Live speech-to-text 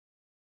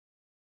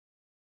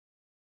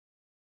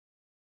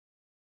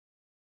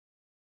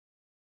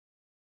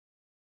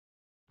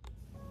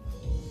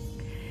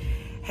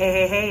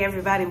Hey,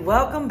 everybody.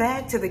 Welcome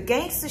back to the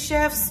Gangsta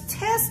Chef's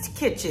Test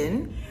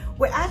Kitchen,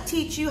 where I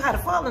teach you how to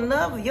fall in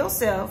love with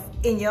yourself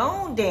in your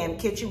own damn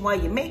kitchen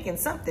while you're making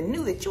something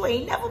new that you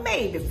ain't never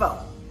made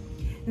before.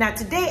 Now,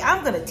 today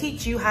I'm going to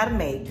teach you how to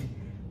make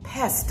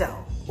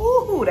pesto.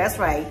 Ooh, that's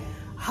right.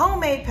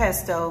 Homemade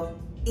pesto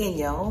in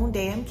your own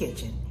damn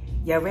kitchen.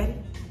 Y'all ready?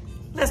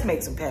 Let's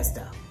make some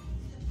pesto.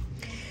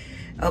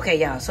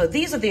 Okay, y'all, so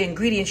these are the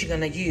ingredients you're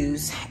going to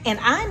use, and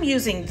I'm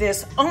using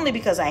this only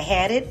because I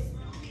had it.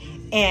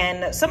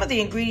 And some of the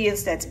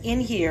ingredients that's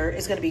in here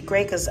is gonna be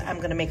great because I'm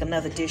gonna make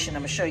another dish and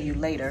I'm gonna show you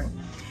later.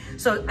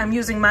 So I'm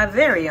using my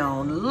very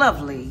own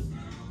lovely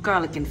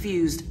garlic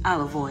infused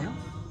olive oil,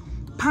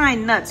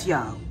 pine nuts,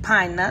 y'all,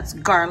 pine nuts,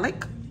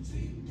 garlic,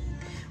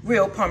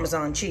 real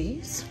Parmesan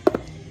cheese,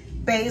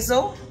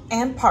 basil,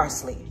 and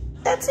parsley.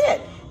 That's it.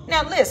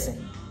 Now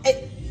listen,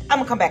 I'm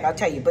gonna come back, I'll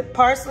tell you, but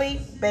parsley,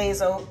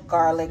 basil,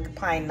 garlic,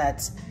 pine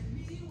nuts,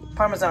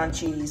 Parmesan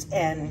cheese,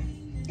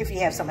 and if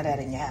you have some of that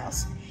in your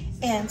house,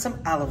 and some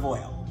olive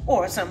oil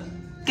or some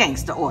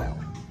gangsta oil.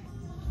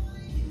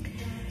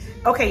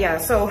 Okay, y'all,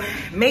 so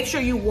make sure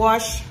you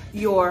wash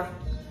your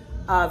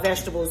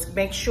vegetables.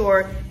 Make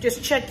sure,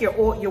 just check your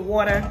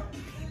water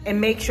and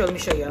make sure, let me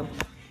show you.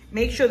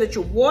 Make sure that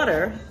your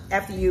water,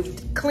 after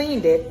you've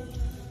cleaned it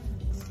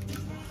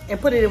and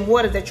put it in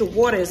water, that your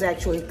water is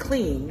actually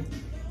clean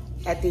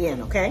at the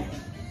end, okay?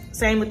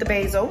 Same with the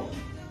basil.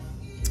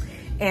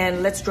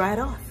 And let's dry it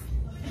off.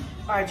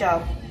 All right,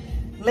 y'all,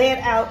 lay it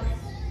out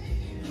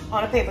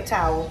on a paper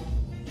towel,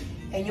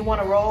 and you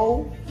want to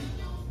roll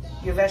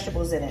your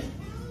vegetables in it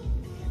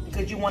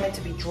because you want it to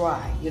be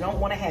dry. You don't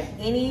want to have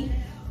any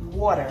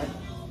water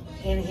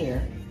in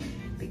here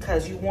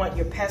because you want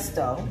your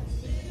pesto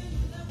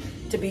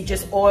to be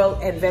just oil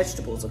and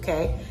vegetables,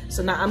 okay?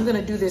 So now I'm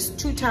gonna do this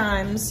 2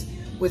 times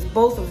with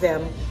both of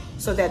them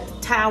so that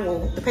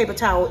the paper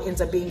towel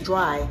ends up being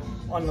dry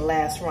on the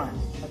last run,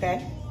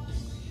 okay?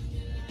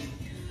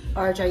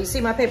 All right, y'all, you see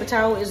my paper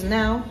towel is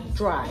now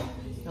dry,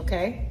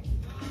 okay?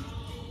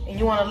 And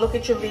you want to look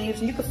at your leaves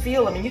and you can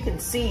feel them and you can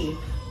see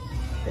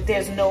that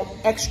there's no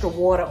extra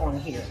water on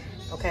here,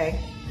 okay?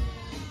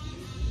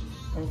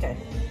 Okay.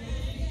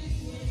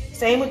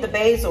 Same with the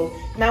basil.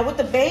 Now with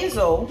the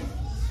basil,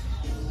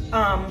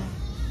 and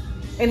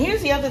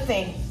here's the other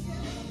thing,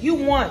 you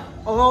want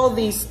all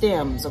these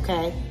stems,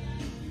 okay?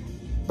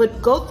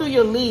 But go through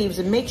your leaves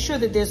and make sure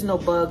that there's no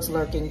bugs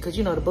lurking, because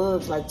you know the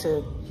bugs like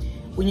to,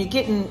 when you're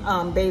getting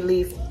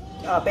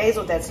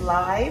basil that's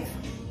live,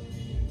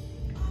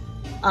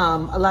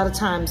 a lot of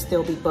times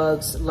there'll be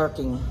bugs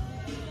lurking.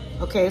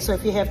 Okay, so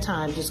if you have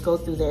time, just go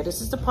through there. This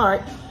is the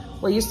part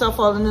where you start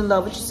falling in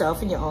love with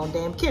yourself in your own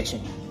damn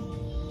kitchen.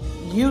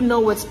 You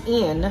know what's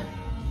in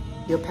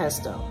your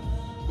pesto.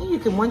 And you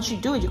can, once you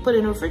do it, you put it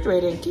in the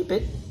refrigerator and keep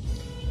it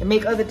and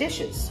make other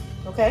dishes,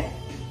 okay?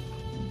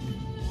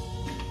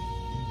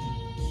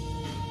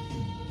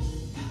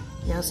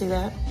 Y'all see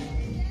that?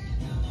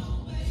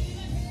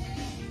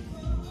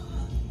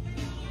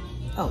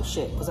 Oh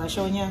shit, was I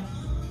showing you?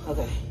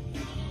 Okay.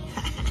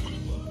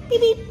 Beep,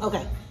 beep.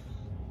 Okay.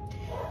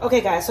 Okay,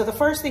 guys, so the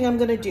first thing I'm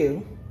gonna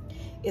do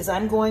is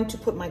I'm going to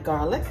put my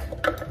garlic.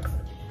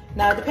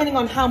 Now, depending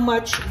on how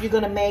much you're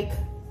gonna make,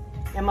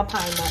 and my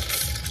pine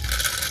nuts,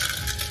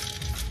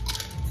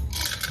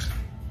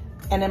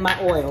 and then my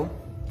oil.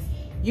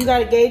 You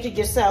gotta gauge it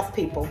yourself,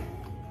 people.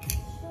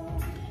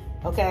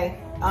 Okay,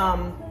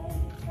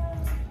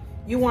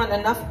 you want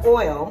enough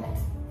oil,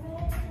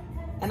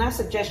 and I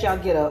suggest y'all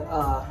get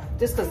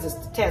just because it's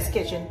the test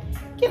kitchen,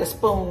 get a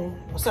spoon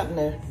or something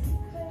to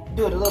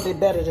do it a little bit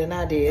better than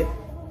I did.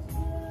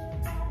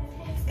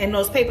 And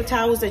those paper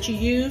towels that you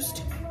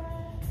used,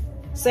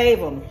 save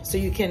them so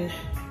you can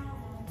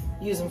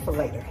use them for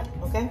later,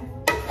 okay?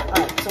 All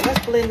right, so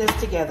let's blend this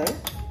together.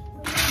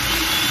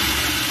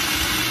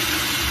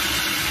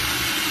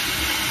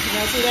 You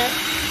guys see that?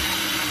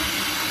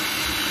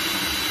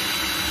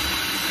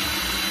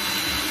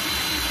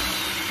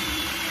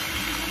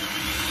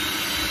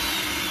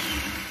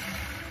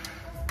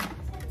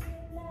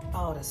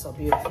 Oh, that's so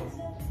beautiful.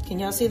 Can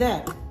y'all see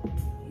that?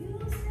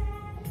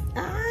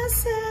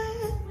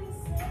 Awesome.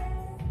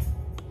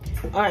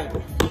 All right.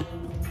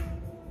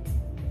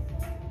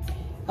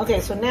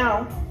 Okay, so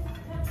now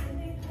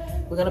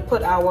we're gonna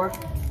put our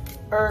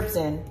herbs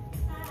in.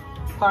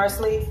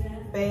 Parsley,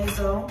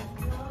 basil,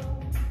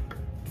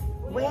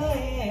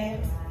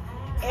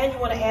 and you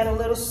wanna add a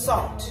little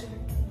salt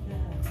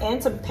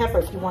and some pepper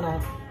if you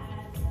wanna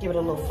give it a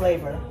little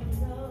flavor,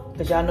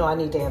 because y'all know I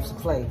need to have some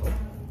flavor.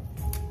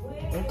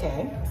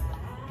 Okay.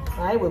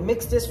 All right, we'll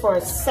mix this for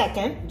a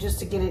second just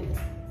to get it.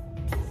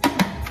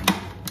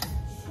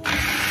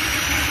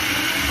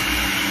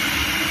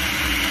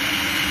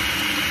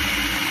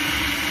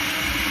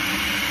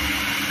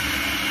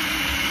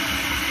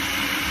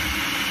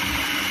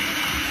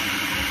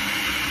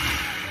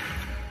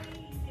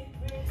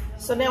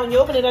 So now when you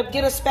open it up,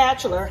 get a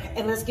spatula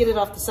and let's get it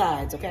off the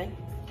sides, okay?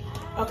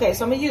 Okay,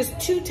 so I'm gonna use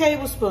 2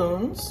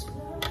 tablespoons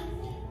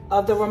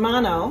of the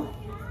Romano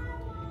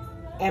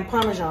and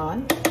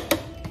Parmesan.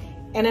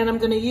 And then I'm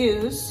gonna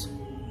use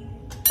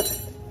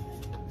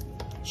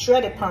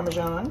shredded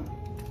Parmesan.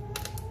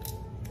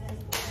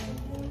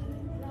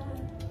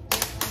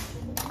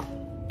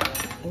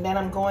 And then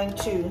I'm going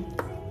to,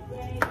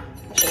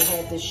 I should have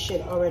had this shit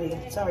already.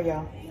 Sorry,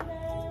 y'all.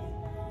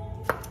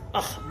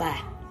 Oh,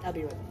 bye. I'll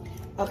be right back.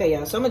 Okay,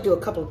 y'all, so I'm gonna do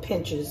a couple of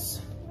pinches.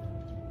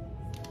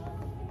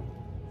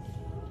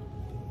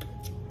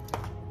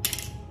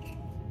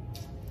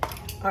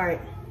 All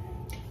right,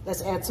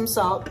 let's add some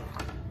salt.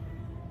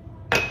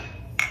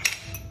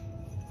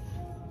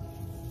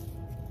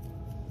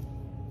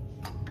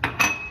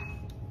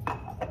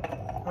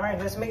 All right,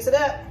 let's mix it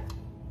up.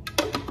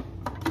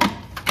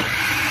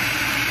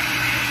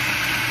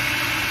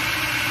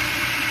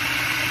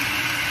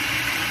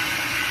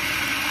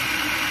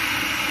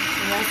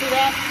 Y'all see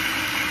that?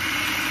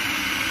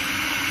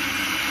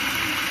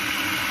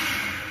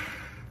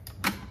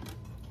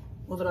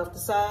 Move it off the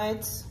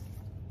sides.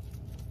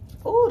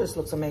 Oh, this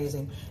looks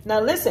amazing.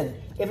 Now listen,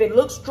 if it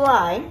looks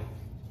dry,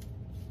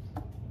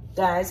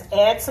 guys,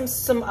 add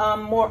some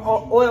more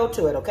oil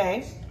to it,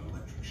 okay?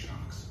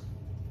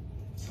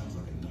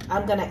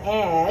 I'm gonna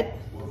add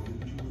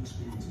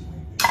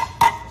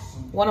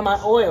one of my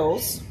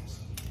oils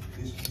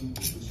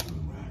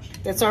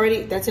that's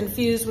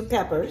infused with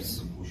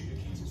peppers,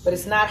 but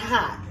it's not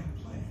hot.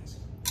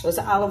 So it's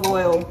olive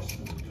oil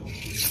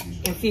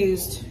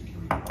infused.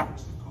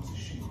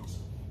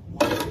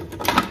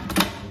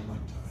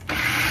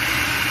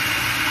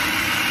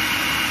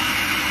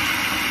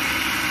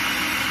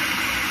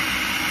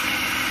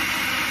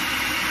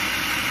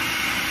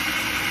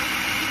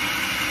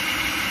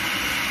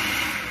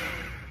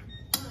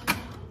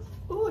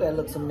 Ooh, that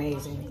looks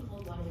amazing.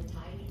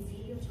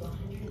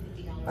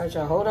 All right,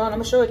 y'all, hold on. I'm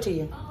gonna show it to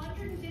you.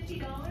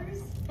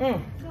 I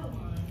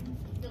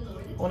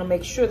want to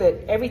make sure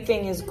that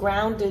everything is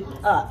grounded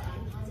up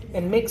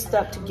and mixed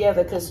up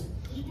together, because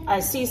I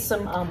see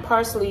some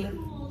parsley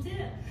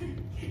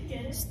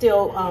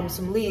still,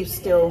 some leaves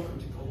still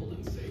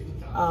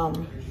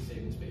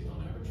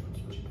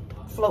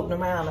floating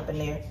around up in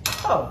there.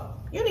 Oh,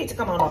 you need to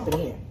come on up in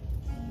here.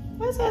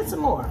 Let's add some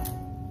more.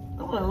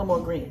 I want a little more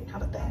green. How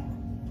about that?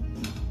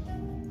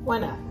 Why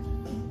not?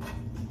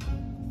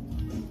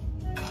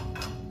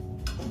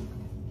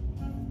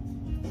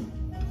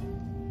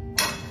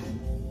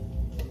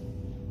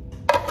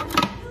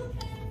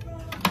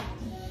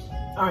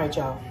 All right,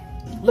 y'all.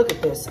 Look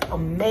at this.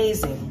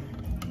 Amazing.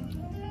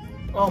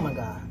 Oh my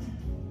God.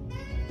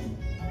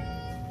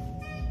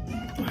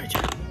 All right,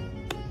 y'all.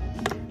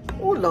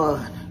 Oh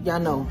Lord. Y'all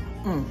know.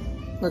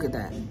 Look at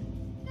that.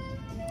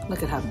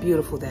 Look at how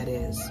beautiful that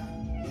is.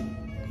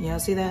 Y'all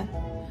see that?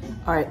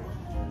 All right.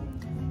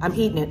 I'm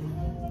eating it.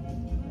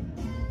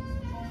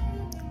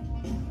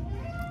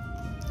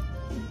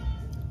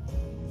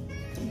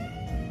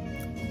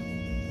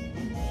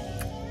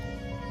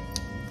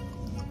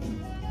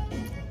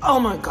 Oh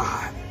my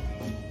God.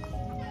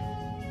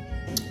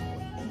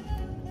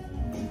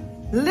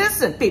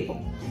 Listen,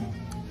 people.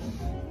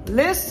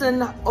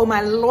 Listen, oh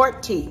my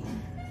Lordy.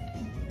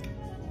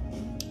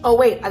 Oh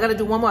wait, I gotta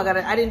do one more.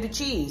 I didn't do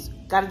cheese.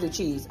 Gotta do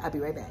cheese. I'll be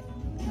right back.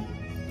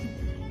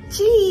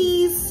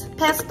 Cheese.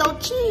 Pesto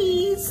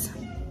cheese.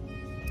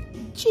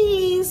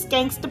 Cheese.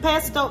 Gangsta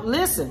pesto.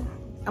 Listen,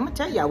 I'm gonna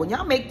tell y'all, when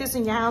y'all make this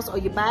in your house or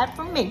you buy it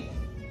from me,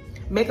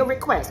 make a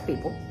request,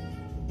 people.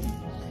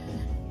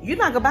 You're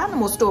not gonna buy no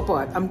more store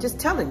bought. I'm just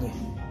telling you.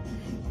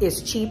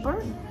 It's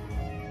cheaper.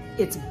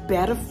 It's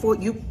better for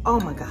you. Oh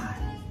my God.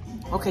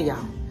 Okay,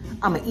 y'all.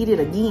 I'm gonna eat it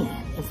again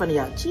in front of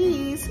y'all.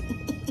 Cheese.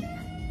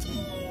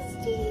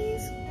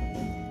 Cheese.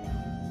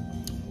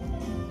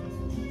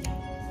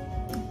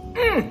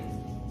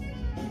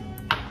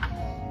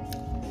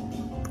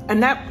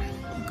 And that,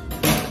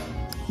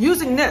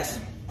 using this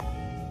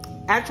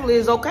actually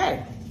is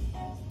okay.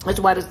 That's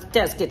why it's the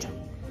test kitchen.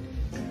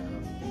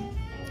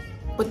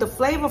 But the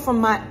flavor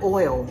from my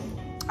oil,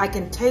 I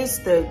can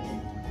taste the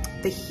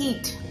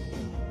heat.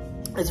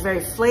 It's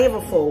very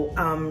flavorful.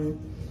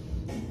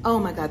 Oh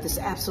my God, this is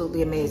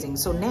absolutely amazing.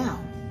 So now,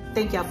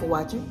 thank y'all for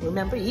watching.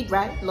 Remember, eat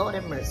right, Lord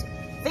have mercy.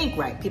 Think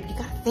right, people. You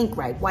gotta think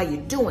right while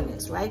you're doing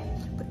this, right?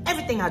 Put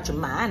everything out your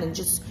mind and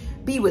just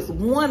be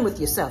one with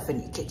yourself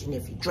in your kitchen.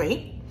 If you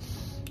drink,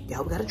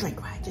 y'all gotta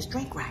drink right. Just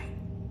drink right.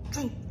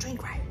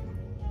 Drink right.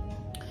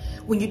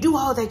 When you do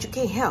all that, you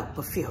can't help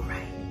but feel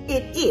right.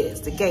 It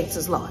is the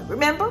gangster's law.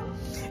 Remember?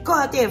 Go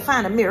out there and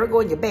find a mirror. Go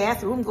in your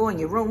bathroom. Go in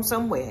your room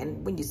somewhere.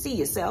 And when you see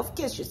yourself,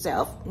 kiss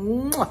yourself.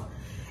 Mwah,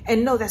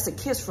 and know that's a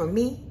kiss from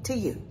me to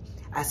you.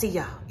 I'll see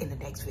y'all in the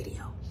next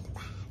video.